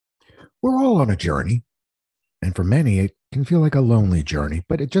We're all on a journey, and for many, it can feel like a lonely journey,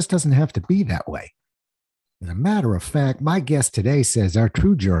 but it just doesn't have to be that way. As a matter of fact, my guest today says our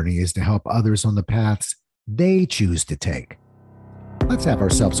true journey is to help others on the paths they choose to take. Let's have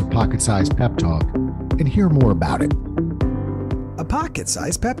ourselves a pocket sized pep talk and hear more about it. A Pocket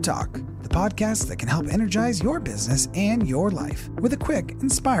Sized Pep Talk, the podcast that can help energize your business and your life with a quick,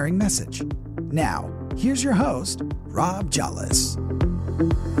 inspiring message. Now, here's your host, Rob Jollis.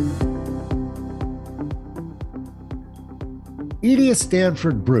 Edia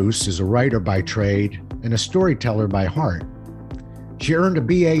Stanford Bruce is a writer by trade and a storyteller by heart. She earned a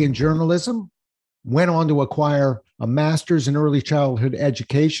BA in journalism, went on to acquire a master's in early childhood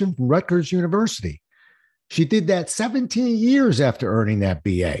education from Rutgers University. She did that 17 years after earning that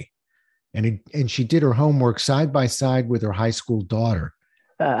BA. And she did her homework side by side with her high school daughter.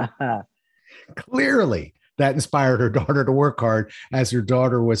 Clearly, that inspired her daughter to work hard, as her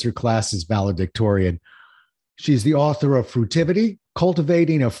daughter was her class's valedictorian. She's the author of Fruittivity,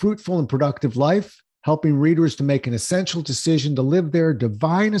 Cultivating a Fruitful and Productive Life, helping readers to make an essential decision to live their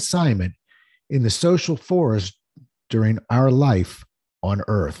divine assignment in the social forest during our life on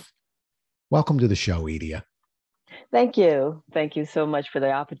Earth. Welcome to the show, Edia. Thank you. Thank you so much for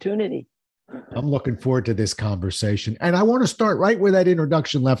the opportunity. I'm looking forward to this conversation. And I want to start right where that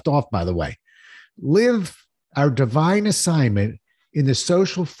introduction left off, by the way. Live our divine assignment in the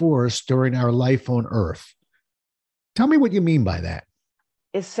social forest during our life on Earth. Tell me what you mean by that.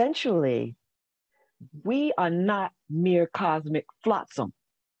 Essentially, we are not mere cosmic flotsam.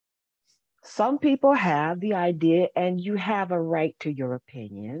 Some people have the idea, and you have a right to your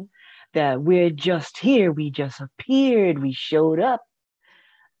opinion, that we're just here, we just appeared, we showed up.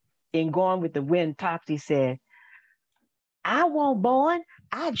 In Gone with the Wind, Topsy said, I won't born,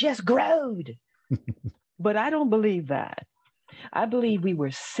 I just growed. But I don't believe that. I believe we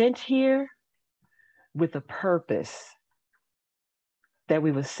were sent here with a purpose, that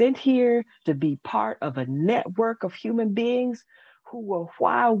we were sent here to be part of a network of human beings who will,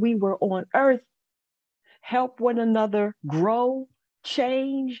 while we were on Earth, help one another grow,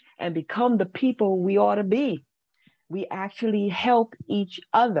 change, and become the people we ought to be. We actually help each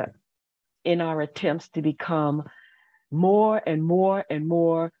other in our attempts to become more and more and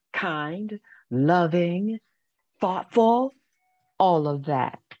more kind, loving, thoughtful, all of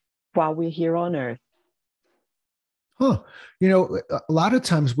that while we're here on Earth. Huh. A lot of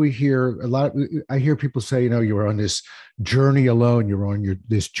times I hear people say, you're on this journey alone, you're on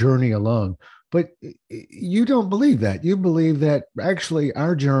this journey alone, but you don't believe that. You believe that actually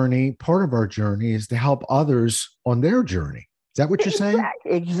our journey, part of our journey is to help others on their journey. Is that what you're saying?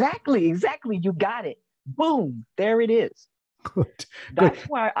 Exactly. You got it. Boom. There it is. Good. That's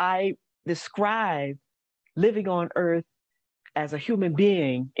why I describe living on Earth as a human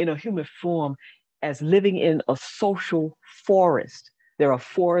being in a human form as living in a social forest. There are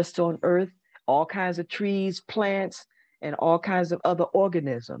forests on Earth, all kinds of trees, plants, and all kinds of other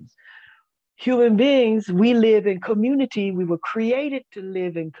organisms. Human beings, we live in community. We were created to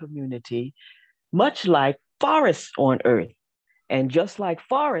live in community, much like forests on Earth. And just like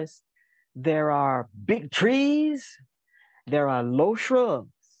forests, there are big trees, there are low shrubs,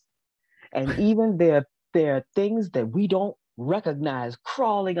 and even there are things that we don't recognize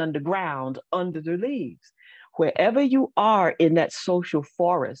crawling underground under the leaves. Wherever you are in that social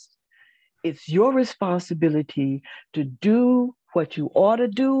forest, it's your responsibility to do what you ought to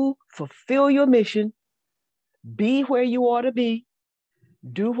do, fulfill your mission, be where you ought to be,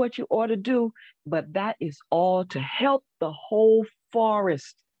 do what you ought to do, but that is all to help the whole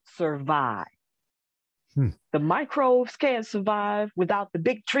forest survive. The microbes can't survive without the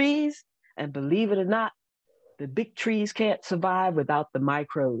big trees, and believe it or not, the big trees can't survive without the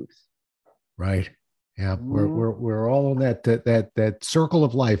microbes. Right. Yeah. We're all on that circle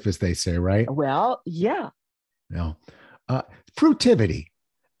of life, as they say, right? Well, yeah. No. Fruittivity.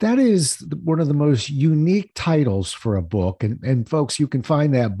 That is one of the most unique titles for a book. And folks, you can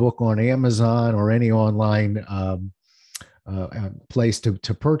find that book on Amazon or any online place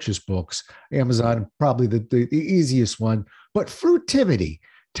to purchase books. Amazon, probably the easiest one. But Fruittivity.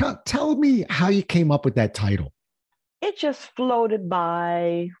 Tell me how you came up with that title. It just floated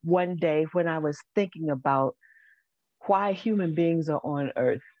by one day when I was thinking about why human beings are on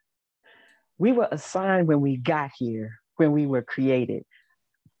Earth. We were assigned when we got here, when we were created.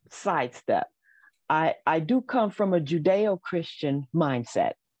 Sidestep. I do come from a Judeo-Christian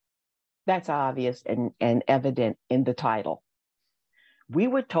mindset. That's obvious and evident in the title. We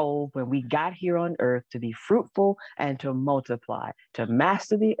were told when we got here on Earth to be fruitful and to multiply, to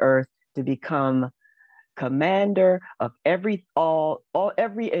master the earth, to become commander of every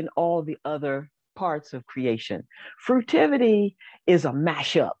and all the other parts of creation. Fruitivity is a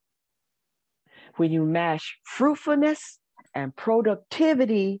mashup. When you mash fruitfulness and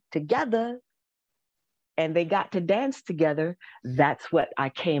productivity together, and they got to dance together, that's what I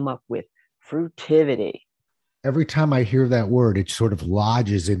came up with, fruitivity. Every time I hear that word, it sort of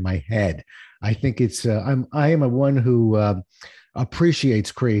lodges in my head. I think I am a one who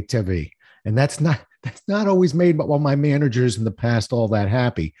appreciates creativity, and that's not always made by my managers in the past all that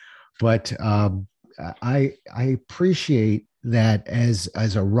happy, but I appreciate that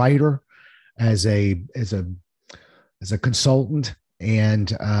as a writer, as a consultant,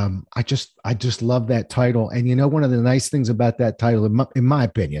 and I just love that title. And one of the nice things about that title, in my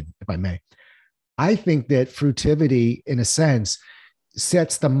opinion, if I may, I think that fruitivity, in a sense,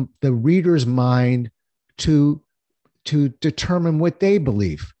 sets the reader's mind to determine what they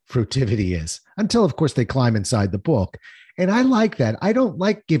believe fruitivity is, until, of course, they climb inside the book. And I like that. I don't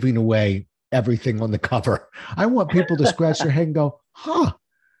like giving away everything on the cover. I want people to scratch their head and go, huh,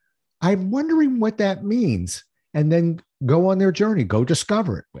 I'm wondering what that means. And then go on their journey, go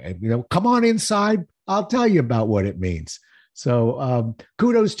discover it. Come on inside. I'll tell you about what it means. So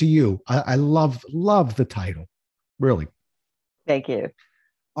kudos to you. I love the title, really. Thank you.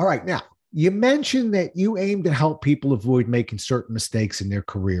 All right. Now, you mentioned that you aim to help people avoid making certain mistakes in their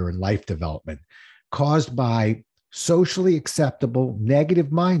career and life development caused by socially acceptable negative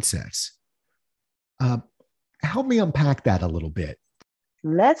mindsets. Help me unpack that a little bit.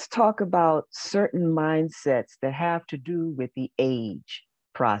 Let's talk about certain mindsets that have to do with the age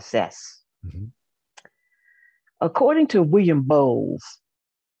process. Mm-hmm. According to William Bowles,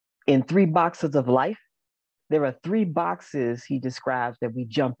 in 3 Boxes of Life, there are 3 boxes he describes that we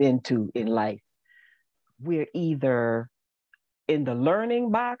jump into in life. We're either in the learning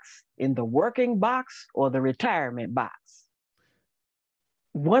box, in the working box, or the retirement box.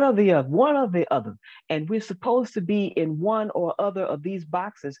 One or the other. And we're supposed to be in one or other of these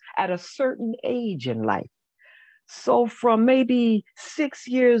boxes at a certain age in life. So from maybe 6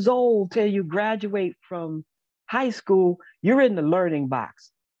 years old till you graduate from high school, you're in the learning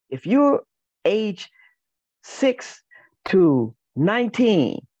box. If you're age 6 to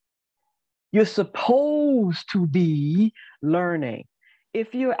 19, you're supposed to be learning.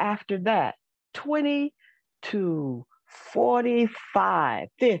 If you're after that, 20 to 45,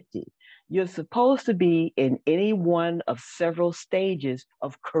 50, you're supposed to be in any one of several stages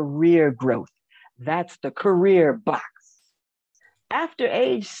of career growth. That's the career box. After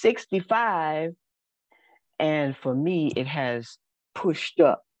age 65, and for me, it has pushed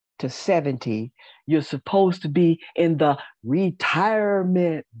up to 70, you're supposed to be in the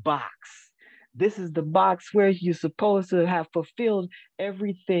retirement box. This is the box where you're supposed to have fulfilled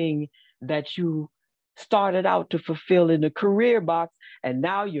everything that you started out to fulfill in the career box, and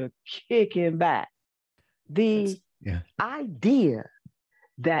now you're kicking back. The idea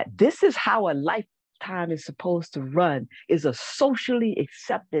that this is how a lifetime is supposed to run is a socially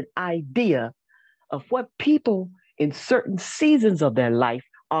accepted idea of what people in certain seasons of their life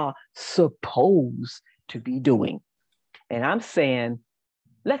are supposed to be doing. And I'm saying,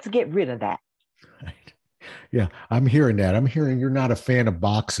 let's get rid of that. Right. Yeah, I'm hearing that. I'm hearing you're not a fan of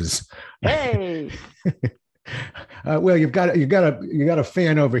boxes. Hey. Well, you got a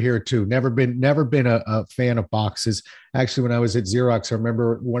fan over here too. Never been a fan of boxes. Actually, when I was at Xerox, I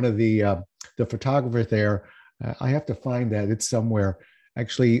remember one of the photographer there. I have to find that, it's somewhere.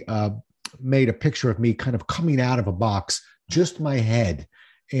 Actually, made a picture of me kind of coming out of a box, just my head,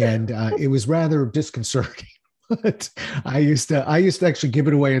 and it was rather disconcerting. But I used to actually give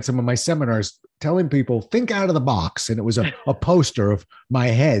it away in some of my seminars, telling people, think out of the box. And it was a poster of my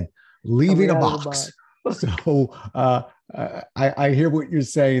head leaving a box. So I hear what you're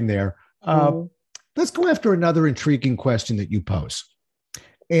saying there. Let's go after another intriguing question that you pose.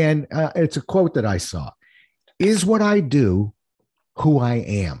 And it's a quote that I saw. Is what I do who I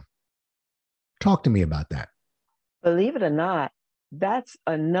am? Talk to me about that. Believe it or not, that's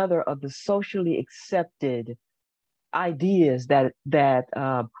another of the socially accepted ideas that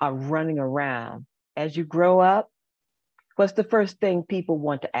are running around. As you grow up, what's the first thing people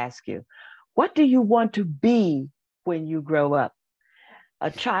want to ask you? What do you want to be when you grow up? A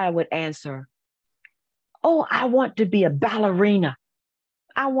child would answer, oh, I want to be a ballerina.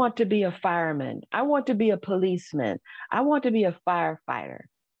 I want to be a fireman. I want to be a policeman. I want to be a firefighter.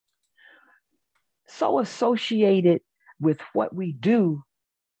 So associated with what we do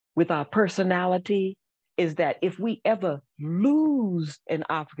with our personality is that if we ever lose an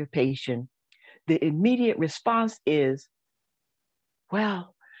occupation, the immediate response is,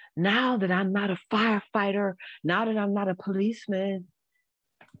 well, Now that I'm not a firefighter, now that I'm not a policeman,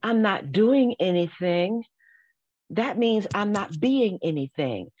 I'm not doing anything. That means I'm not being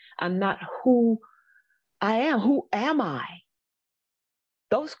anything. I'm not who I am. Who am I?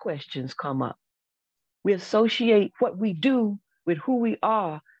 Those questions come up. We associate what we do with who we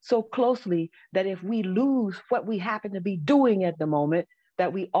are so closely that if we lose what we happen to be doing at the moment,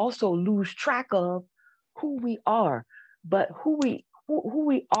 that we also lose track of who we are. But who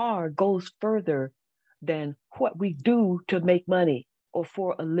we are goes further than what we do to make money or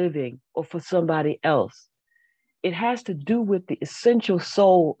for a living or for somebody else. It has to do with the essential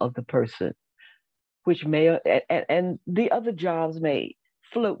soul of the person, which may and the other jobs may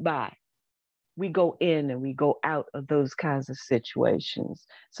float by. We go in and we go out of those kinds of situations.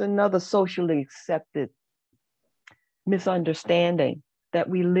 It's another socially accepted misunderstanding that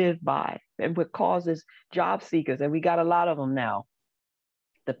we live by and what causes job seekers, and we got a lot of them now.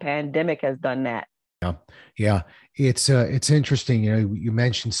 The pandemic has done that. Yeah, yeah. It's interesting. You know, you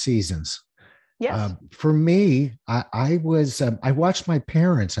mentioned seasons. Yes. For me, I watched my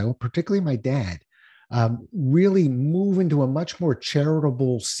parents, particularly my dad, really move into a much more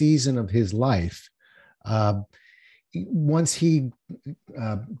charitable season of his life. Once he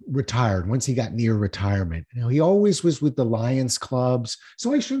retired, once he got near retirement, you know, he always was with the Lions clubs.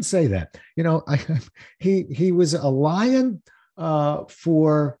 So I shouldn't say that. You know, he was a Lion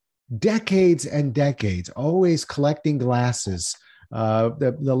for decades and decades, always collecting glasses.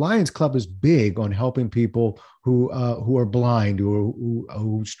 The Lions Club is big on helping people who are blind or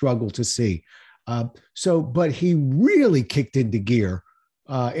who struggle to see. But he really kicked into gear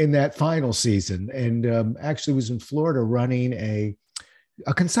in that final season, and actually was in Florida running a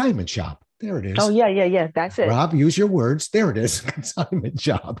consignment shop. There it is. Oh yeah. That's it. Rob, use your words. There it is, consignment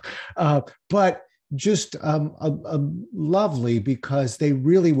shop. But just lovely, because they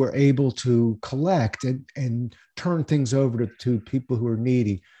really were able to collect and turn things over to people who are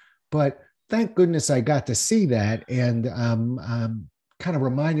needy. But thank goodness I got to see that, and kind of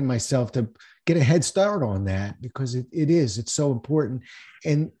reminding myself to get a head start on that, because it's so important.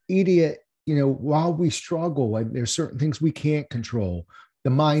 And Edia, you know, while we struggle, there's certain things we can't control. The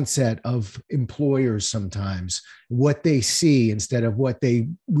mindset of employers sometimes, what they see instead of what they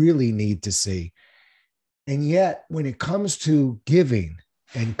really need to see. And yet, when it comes to giving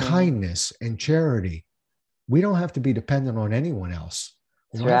and kindness and charity, we don't have to be dependent on anyone else.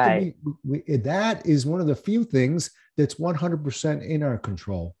 That's right. That is one of the few things that's 100% in our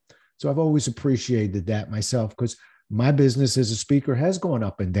control. So I've always appreciated that myself, because my business as a speaker has gone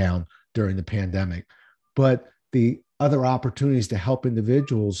up and down during the pandemic. But the other opportunities to help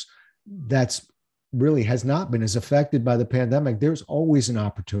individuals, that's really has not been as affected by the pandemic. There's always an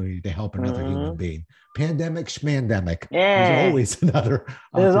opportunity to help another human being. Pandemic, schmandemic. Yeah. There's always another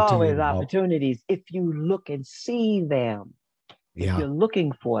There's opportunity. Always opportunities if you look and see them. Yeah. If you're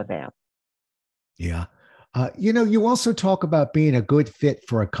looking for them. Yeah. You know, you also talk about being a good fit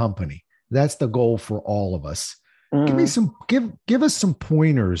for a company. That's the goal for all of us. Give us some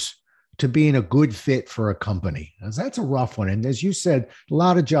pointers to being a good fit for a company. That's a rough one. And as you said, a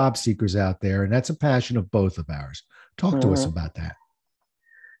lot of job seekers out there, and that's a passion of both of ours. Talk to us about that.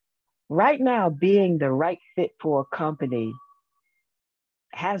 Right now, being the right fit for a company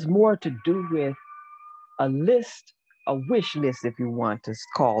has more to do with a wish list, if you want to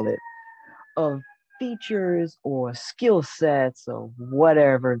call it, of features or skill sets or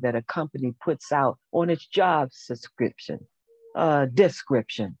whatever that a company puts out on its job description.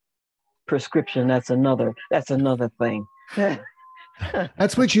 Prescription, that's another thing.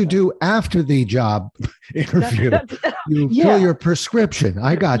 That's what you do after the job interview. You fill your prescription.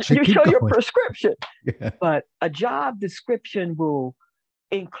 I got you. You Keep show going. your prescription. Yeah. But a job description will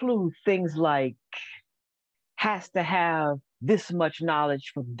include things like has to have this much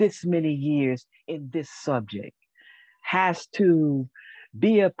knowledge for this many years in this subject, has to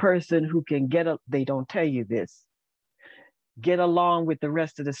be a person who can they don't tell you this, get along with the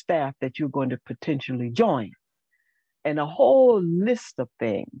rest of the staff that you're going to potentially join, and a whole list of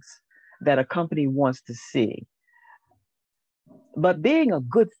things that a company wants to see. But being a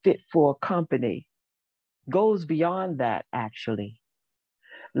good fit for a company goes beyond that, actually.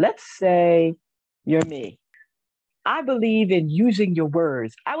 Let's say you're me. I believe in using your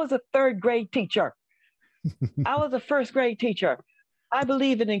words. I was a third grade teacher. I was a first grade teacher. I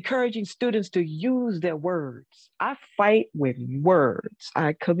believe in encouraging students to use their words. I fight with words.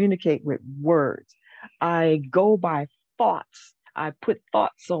 I communicate with words. I go by thoughts. I put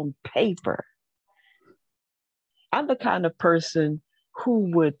thoughts on paper. I'm the kind of person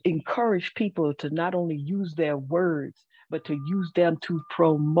who would encourage people to not only use their words, but to use them to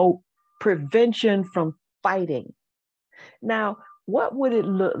promote prevention from fighting. Now, what would it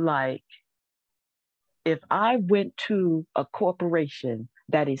look like if I went to a corporation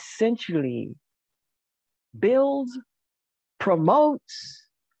that essentially builds, promotes,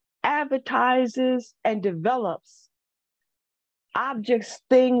 advertises, and develops objects,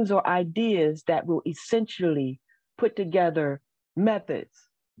 things, or ideas that will essentially put together methods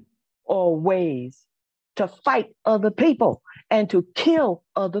or ways to fight other people and to kill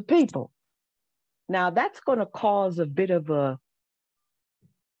other people? Now, that's going to cause a bit of a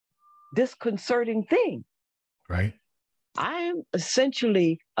disconcerting thing. Right. I'm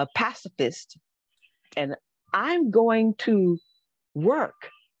essentially a pacifist, and I'm going to work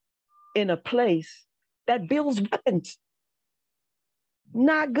in a place that builds weapons.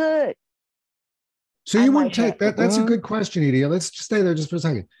 Not good. So you wouldn't take that. That's a good question, Edia. Let's just stay there just for a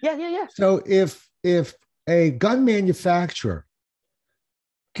second. Yeah. So if a gun manufacturer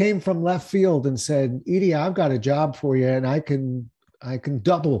came from left field and said, Edia, I've got a job for you, and I can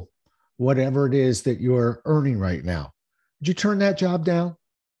double whatever it is that you're earning right now, would you turn that job down?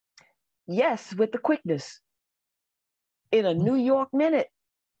 Yes, with the quickness. In a New York minute.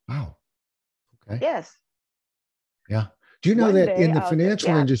 Wow. Okay. Yes. Yeah. Do you know that in the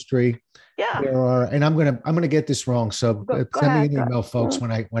financial industry, there are, and I'm gonna get this wrong, so send me an email, folks,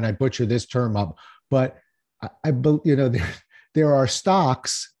 when I butcher this term up. But there are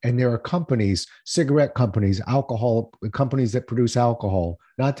stocks and there are companies, cigarette companies, alcohol companies that produce alcohol.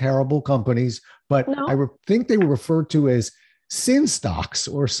 Not terrible companies, but no. I think they were referred to as sin stocks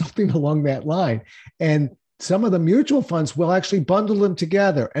or something along that line. And some of the mutual funds will actually bundle them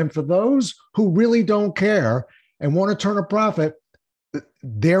together. And for those who really don't care and want to turn a profit,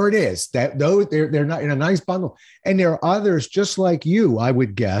 there it is. That though they're not in a nice bundle. And there are others just like you, I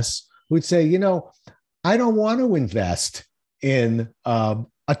would guess, who would say, I don't want to invest in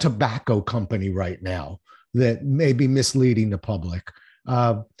a tobacco company right now that may be misleading the public.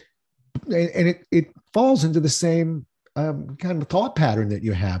 And it falls into the same kind of thought pattern that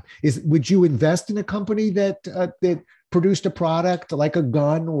you have. Would you invest in a company that produced a product like a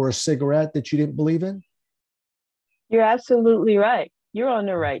gun or a cigarette that you didn't believe in? You're absolutely right. You're on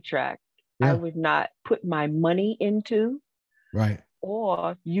the right track. Yeah. I would not put my money into, right,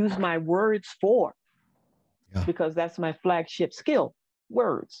 or use my words for, because that's my flagship skill,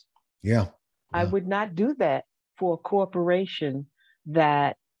 words. Yeah. I would not do that for a corporation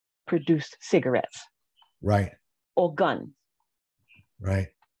that produced cigarettes. Right. Or guns. Right.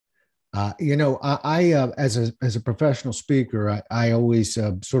 I as a professional speaker, I always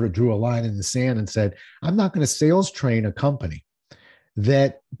sort of drew a line in the sand and said, I'm not going to sales train a company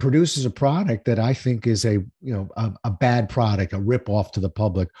that produces a product that I think is a bad product, a ripoff to the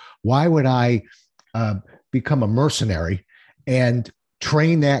public. Why would I become a mercenary and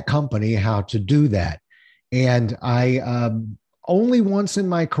train that company how to do that? And I only once in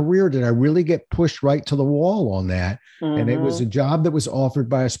my career did I really get pushed right to the wall on that. Mm-hmm. And it was a job that was offered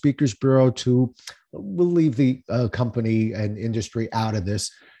by a speakers bureau to, we'll leave the company and industry out of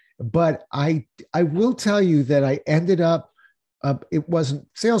this. But I will tell you that I ended up, it wasn't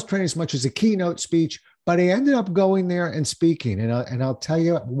sales training as much as a keynote speech, but I ended up going there and speaking. And I'll tell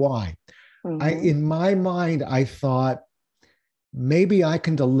you why. Mm-hmm. In my mind, I thought, maybe I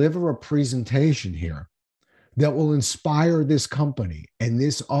can deliver a presentation here that will inspire this company and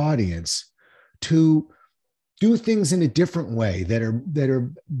this audience to do things in a different way that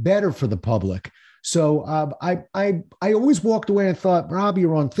are better for the public. So I always walked away and thought, Rob,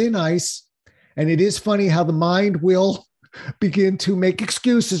 you're on thin ice. And it is funny how the mind will begin to make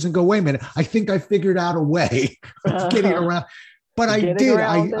excuses and go, wait a minute, I think I figured out a way of getting around. But I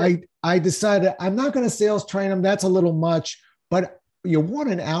did. I decided I'm not going to sales train them. That's a little much. But you want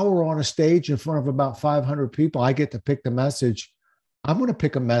an hour on a stage in front of about 500 people. I get to pick the message. I'm going to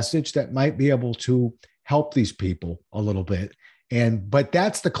pick a message that might be able to help these people a little bit. But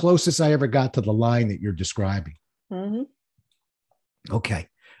that's the closest I ever got to the line that you're describing. Mm-hmm. Okay.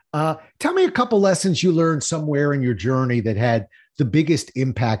 Tell me a couple lessons you learned somewhere in your journey that had the biggest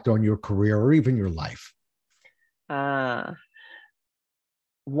impact on your career or even your life.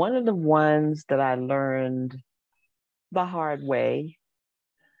 One of the ones that I learned the hard way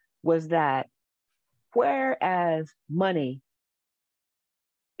was that whereas money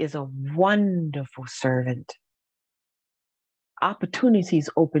is a wonderful servant, opportunities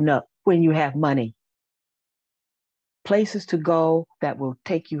open up when you have money. Places to go that will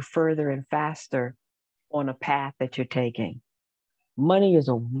take you further and faster on a path that you're taking. Money is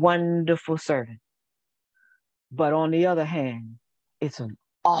a wonderful servant. But on the other hand, it's an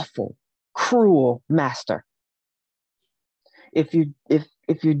awful, cruel master. If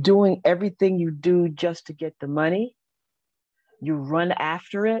you're doing everything you do just to get the money, you run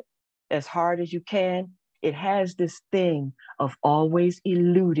after it as hard as you can, it has this thing of always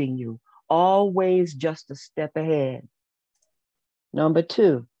eluding you, always just a step ahead. Number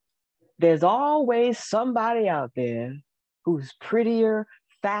two, there's always somebody out there who's prettier,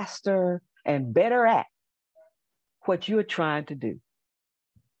 faster, and better at what you're trying to do.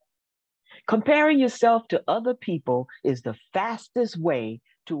 Comparing yourself to other people is the fastest way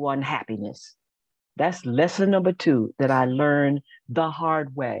to unhappiness. That's lesson number two that I learned the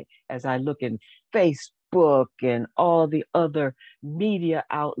hard way as I look in Facebook and all the other media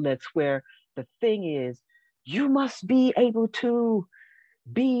outlets where the thing is, you must be able to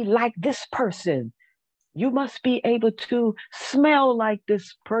be like this person. You must be able to smell like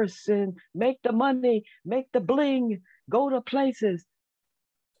this person, make the money, make the bling, go to places.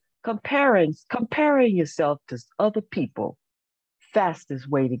 Comparing yourself to other people, fastest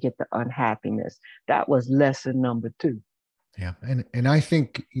way to get the unhappiness. That was lesson number two. Yeah. And I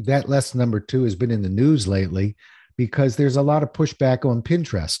think that lesson number two has been in the news lately because there's a lot of pushback on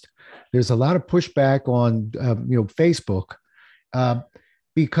Pinterest. There's a lot of pushback on, Facebook,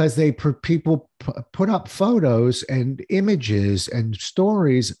 because people put up photos and images and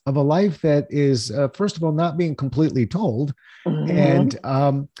stories of a life that is, first of all, not being completely told. Mm-hmm.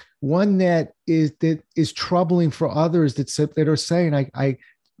 And one that is troubling for others that are saying, I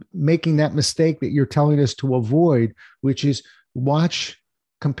making that mistake that you're telling us to avoid, which is watch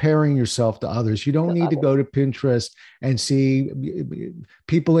comparing yourself to others. You don't need to go to Pinterest and see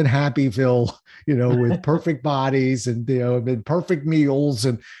people in Happyville, with perfect bodies and, and perfect meals.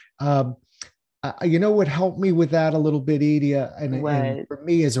 And, what helped me with that a little bit, Edia, and for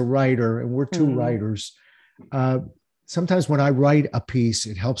me as a writer, and we're two writers, sometimes when I write a piece,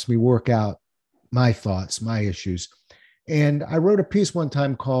 it helps me work out my thoughts, my issues. And I wrote a piece one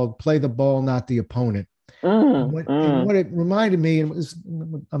time called Play the Ball, Not the Opponent. And what it reminded me,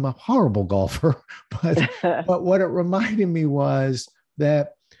 and I'm a horrible golfer, but what it reminded me was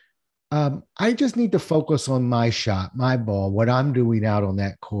that I just need to focus on my shot, my ball, what I'm doing out on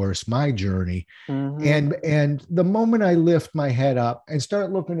that course, my journey. Mm-hmm. And the moment I lift my head up and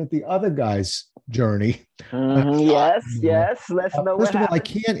start looking at the other guy's journey. Yes. Let's know first of all, I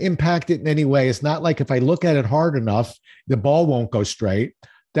can't impact it in any way. It's not like if I look at it hard enough, the ball won't go straight.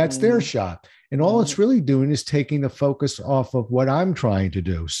 That's their shot. And all it's really doing is taking the focus off of what I'm trying to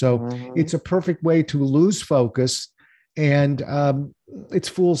do. So it's a perfect way to lose focus. And it's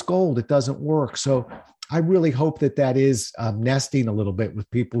fool's gold. It doesn't work. So I really hope that is nesting a little bit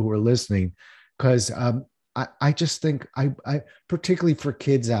with people who are listening, because I just think I particularly for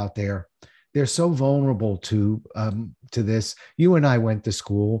kids out there, they're so vulnerable to this. You and I went to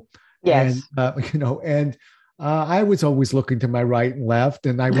school, yes, and I was always looking to my right and left,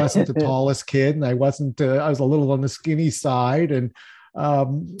 and I wasn't the tallest kid, and I was a little on the skinny side, and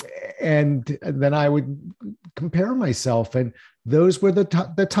then I would compare myself, and those were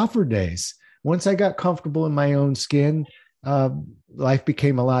the tougher days. Once I got comfortable in my own skin, life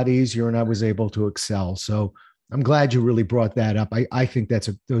became a lot easier, and I was able to excel. So I'm glad you really brought that up. I think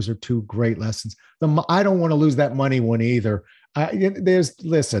those are two great lessons. I don't want to lose that money one either.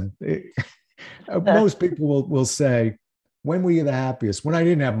 Most people will say, when were you the happiest? When I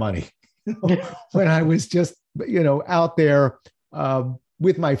didn't have money, when I was just, out there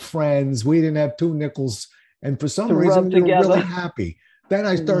with my friends. We didn't have 2 nickels. And for some reason, we were really happy. Then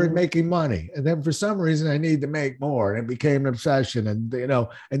I started making money. And then for some reason, I needed to make more. And it became an obsession. And,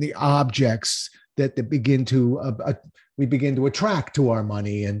 and the objects that we begin to attract to our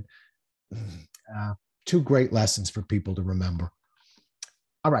money. And two great lessons for people to remember.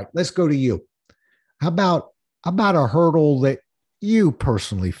 All right, let's go to you. How about a hurdle that you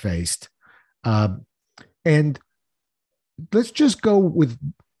personally faced? And let's just go with,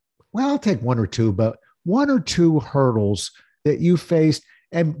 I'll take one or two, but one or two hurdles that you faced,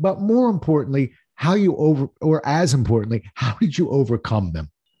 but more importantly, how did you overcome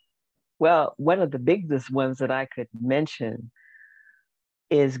them? Well, one of the biggest ones that I could mention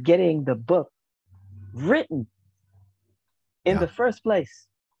is getting the book written in the first place.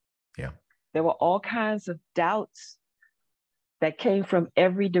 Yeah. There were all kinds of doubts that came from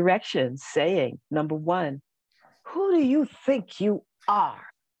every direction saying, number one, who do you think you are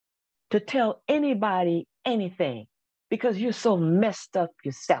to tell anybody anything? Because you're so messed up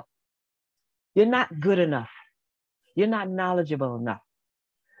yourself. You're not good enough. You're not knowledgeable enough.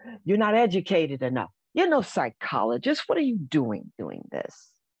 You're not educated enough. You're no psychologist. What are you doing this?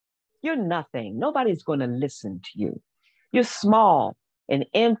 You're nothing. Nobody's going to listen to you. You're small and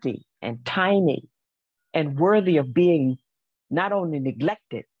empty and tiny and worthy of being not only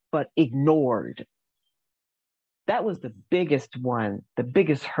neglected, but ignored. That was the biggest one, the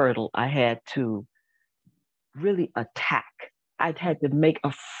biggest hurdle I had to really attack. I'd had to make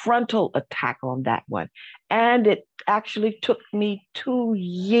a frontal attack on that one. And it actually took me 2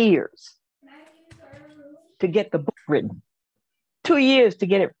 years to get the book written. 2 years to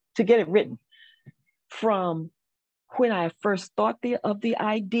get it written. From when I first thought of the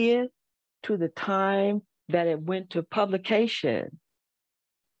idea to the time that it went to publication.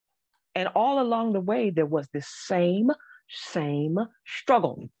 And all along the way, there was this same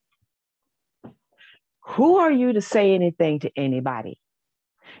struggle. Who are you to say anything to anybody?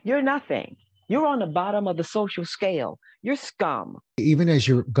 You're nothing. You're on the bottom of the social scale. You're scum. Even as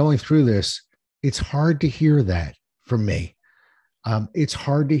you're going through this, it's hard to hear that from me. It's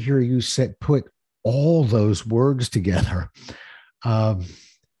hard to hear you put all those words together.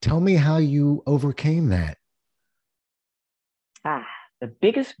 Tell me how you overcame that. The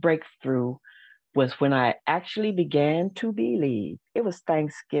biggest breakthrough was when I actually began to believe. It was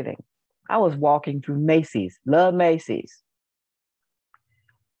Thanksgiving. I was walking through Macy's, love Macy's.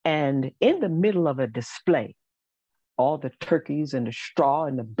 And in the middle of a display, all the turkeys and the straw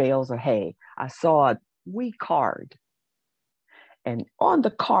and the bales of hay, I saw a wee card. And on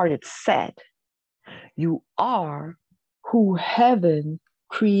the card, it said, "You are who heaven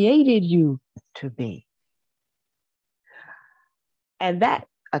created you to be." And that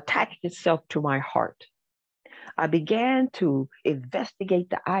attached itself to my heart. I began to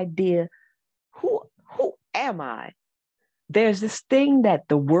investigate the idea, who am I? There's this thing that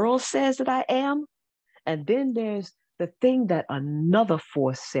the world says that I am, and then there's the thing that another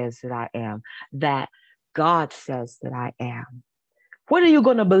force says that I am, that God says that I am. What are you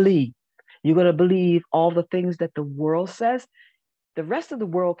going to believe? You're going to believe all the things that the world says? The rest of the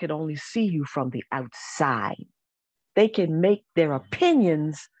world can only see you from the outside. They can make their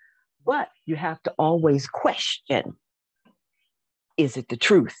opinions, but you have to always question, is it the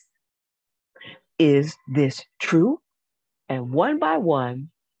truth? Is this true? And one by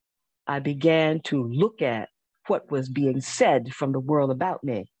one, I began to look at what was being said from the world about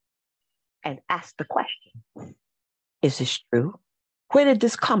me and ask the question, is this true? Where did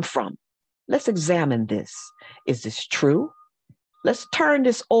this come from? Let's examine this. Is this true? Let's turn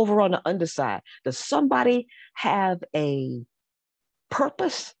this over on the underside. Does somebody have a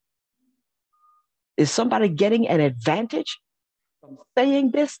purpose? Is somebody getting an advantage from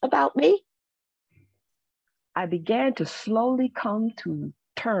saying this about me? I began to slowly come to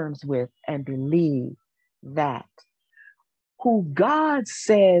terms with and believe that who God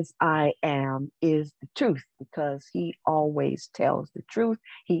says I am is the truth, because he always tells the truth.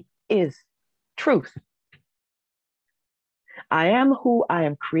 He is truth. I am who I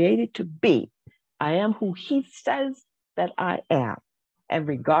am created to be. I am who he says that I am. And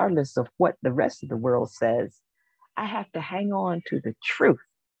regardless of what the rest of the world says, I have to hang on to the truth.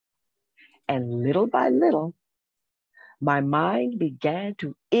 And little by little, my mind began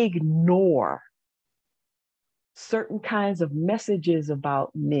to ignore certain kinds of messages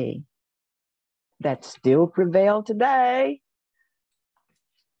about me that still prevail today.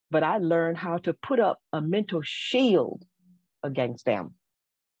 But I learned how to put up a mental shield against them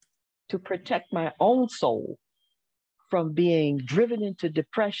to protect my own soul from being driven into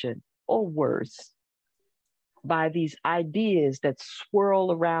depression or worse by these ideas that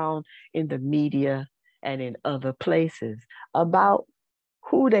swirl around in the media and in other places about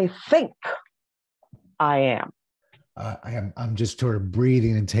who they think I am. I'm just sort of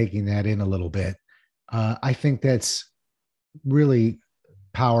breathing and taking that in a little bit. I think that's really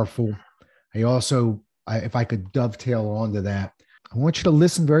powerful. I also, if I could dovetail onto that, I want you to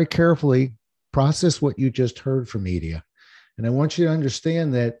listen very carefully, process what you just heard from Edia. And I want you to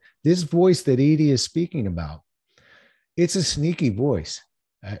understand that this voice that Edia is speaking about, it's a sneaky voice.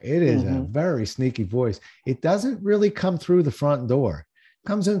 It is a very sneaky voice. It doesn't really come through the front door. It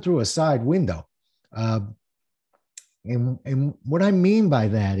comes in through a side window. And what I mean by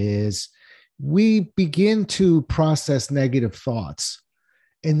that is we begin to process negative thoughts,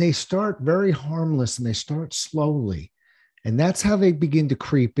 and they start very harmless and they start slowly. And that's how they begin to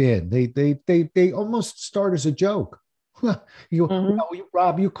creep in. They almost start as a joke. Well,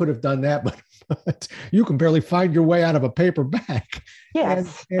 Rob, you could have done that, but you can barely find your way out of a paper bag.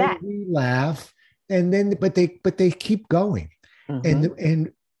 Yes, and we laugh, and then but they keep going,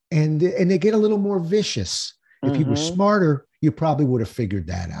 and they get a little more vicious. If you were smarter, you probably would have figured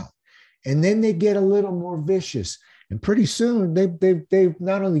that out. And then they get a little more vicious, and pretty soon they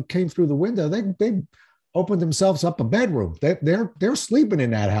not only came through the window, they opened themselves up a bedroom. They're sleeping in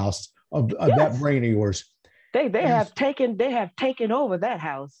that house of that brain of yours. They have taken over that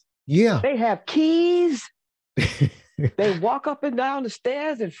house. Yeah. They have keys. They walk up and down the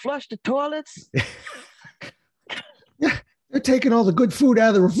stairs and flush the toilets. Yeah, they're taking all the good food out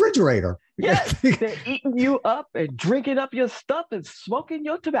of the refrigerator. Yes, they're eating you up and drinking up your stuff and smoking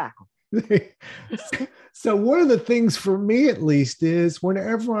your tobacco. So one of the things for me, at least, is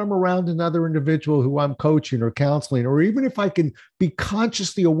whenever I'm around another individual who I'm coaching or counseling, or even if I can be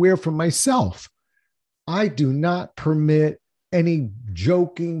consciously aware for myself, I do not permit any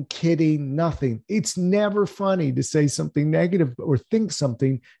joking, kidding, nothing. It's never funny to say something negative or think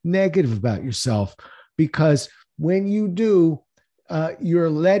something negative about yourself, because when you do, you're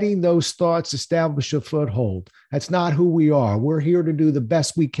letting those thoughts establish a foothold. That's not who we are. We're here to do the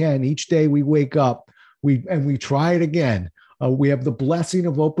best we can. Each day we wake up, we try it again. We have the blessing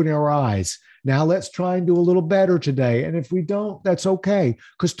of opening our eyes. Now let's try and do a little better today. And if we don't, that's okay,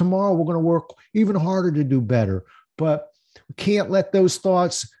 because tomorrow we're going to work even harder to do better. But we can't let those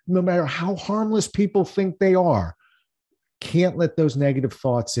thoughts, no matter how harmless people think they are, can't let those negative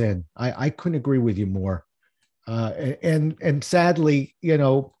thoughts in. I couldn't agree with you more. And sadly,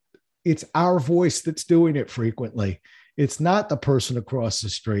 it's our voice that's doing it frequently. It's not the person across the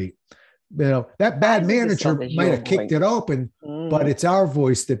street. That bad manager might have kicked it open, but it's our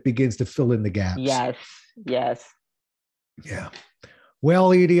voice that begins to fill in the gaps. Yes. Yeah. Well,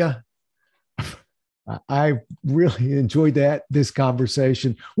 Edia, I really enjoyed this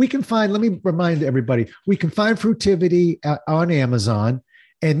conversation. Let me remind everybody, we can find Fruitivity on Amazon.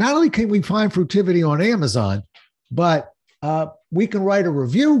 And not only can we find Fruitivity on Amazon, but we can write a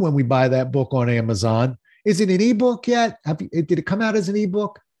review when we buy that book on Amazon. Is it an ebook yet? Did it come out as an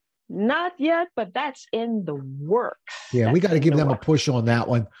ebook? Not yet, but that's in the works. Yeah, we got to give them a push on that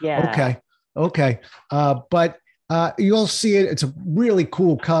one. Yeah. Okay. But you'll see it. It's a really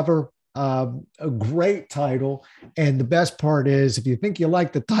cool cover, a great title. And the best part is, if you think you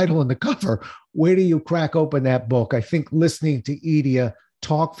like the title and the cover, wait till you crack open that book. I think listening to Edia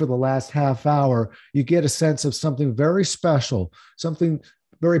talk for the last half hour, you get a sense of something very special, something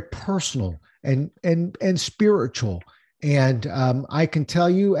very personal and spiritual. And I can tell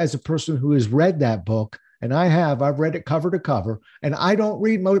you, as a person who has read that book, and I've read it cover to cover, and I don't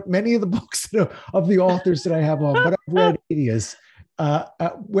read many of the books of the authors that I have on, but I've read Edia's.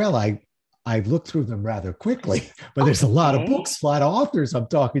 I've looked through them rather quickly, but there's a lot of books, a lot of authors I'm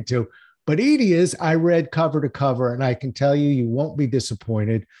talking to. But Edia's, I read cover to cover, and I can tell you, you won't be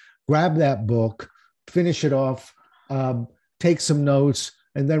disappointed. Grab that book, finish it off, take some notes,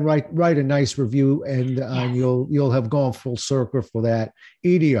 and then write a nice review, and you'll have gone full circle for that.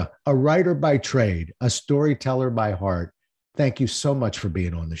 Edia, a writer by trade, a storyteller by heart. Thank you so much for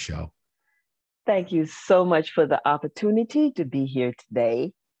being on the show. Thank you so much for the opportunity to be here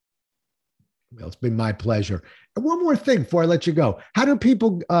today. Well, it's been my pleasure. And one more thing before I let you go. How do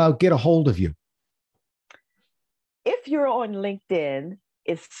people get a hold of you? If you're on LinkedIn,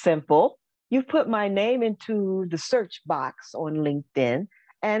 it's simple. You put my name into the search box on LinkedIn,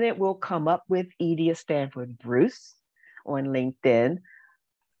 and it will come up with Edia Stanford Bruce on LinkedIn.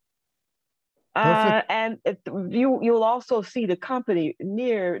 And you'll also see the company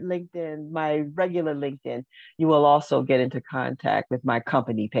near LinkedIn, my regular LinkedIn. You will also get into contact with my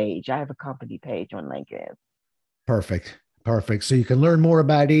company page. I have a company page on LinkedIn. Perfect. So you can learn more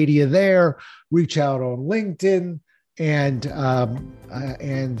about Edia there, reach out on LinkedIn, and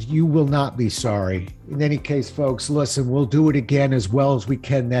you will not be sorry. In any case, folks, listen, we'll do it again as well as we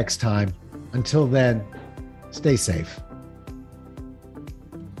can next time. Until then, stay safe.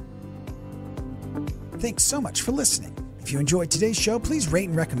 Thanks so much for listening. If you enjoyed today's show, please rate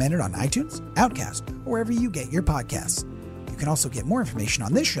and recommend it on iTunes, Outcast, or wherever you get your podcasts. You can also get more information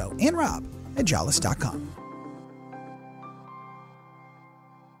on this show and Rob at jollis.com.